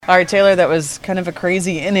All right, Taylor, that was kind of a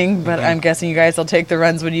crazy inning, but I'm guessing you guys will take the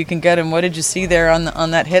runs when you can get them. What did you see there on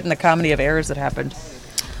that hit and the comedy of errors that happened?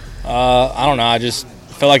 I don't know. I just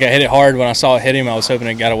felt like I hit it hard when I saw it hit him. I was hoping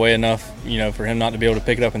it got away enough, for him not to be able to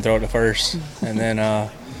pick it up and throw it to first. And then,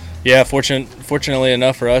 fortunately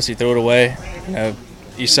enough for us, he threw it away.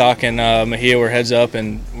 Isak and Mejia were heads up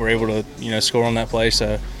and were able to, score on that play.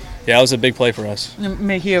 So, yeah, it was a big play for us.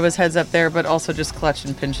 Mejia was heads up there, but also just clutch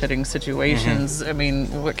and pinch hitting situations. I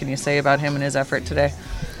mean, what can you say about him and his effort today?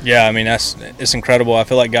 Yeah, I mean, it's incredible. I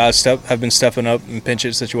feel like guys have been stepping up in pinch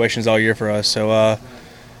hit situations all year for us. So,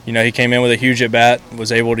 he came in with a huge at bat,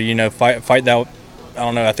 was able to, fight that. I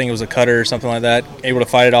don't know, I think it was a cutter or something like that. Able to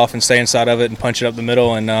fight it off and stay inside of it and punch it up the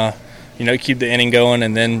middle and, keep the inning going.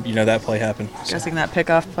 And then, that play happened. So. Guessing that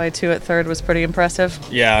pickoff play too at third was pretty impressive.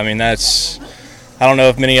 Yeah, I mean, I don't know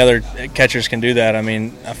if many other catchers can do that. I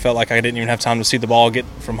mean, I felt like I didn't even have time to see the ball get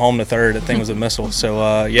from home to third. That thing was a missile. So,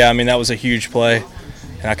 that was a huge play.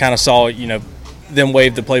 And I kind of saw, them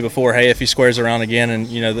wave the play before, hey, if he squares around again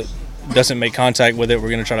and, doesn't make contact with it, we're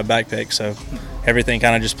going to try to back pick. So everything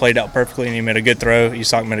kind of just played out perfectly, and he made a good throw.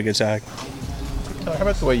 Isak made a good tag. How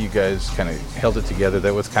about the way you guys kind of held it together?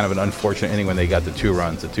 That was kind of an unfortunate inning when they got the 2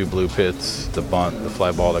 runs, the 2 blue pits, the bunt, the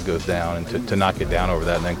fly ball that goes down, and to knock it down over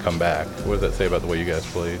that and then come back. What does that say about the way you guys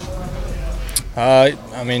played?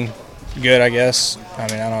 Good, I guess.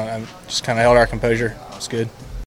 I just kind of held our composure. It's good.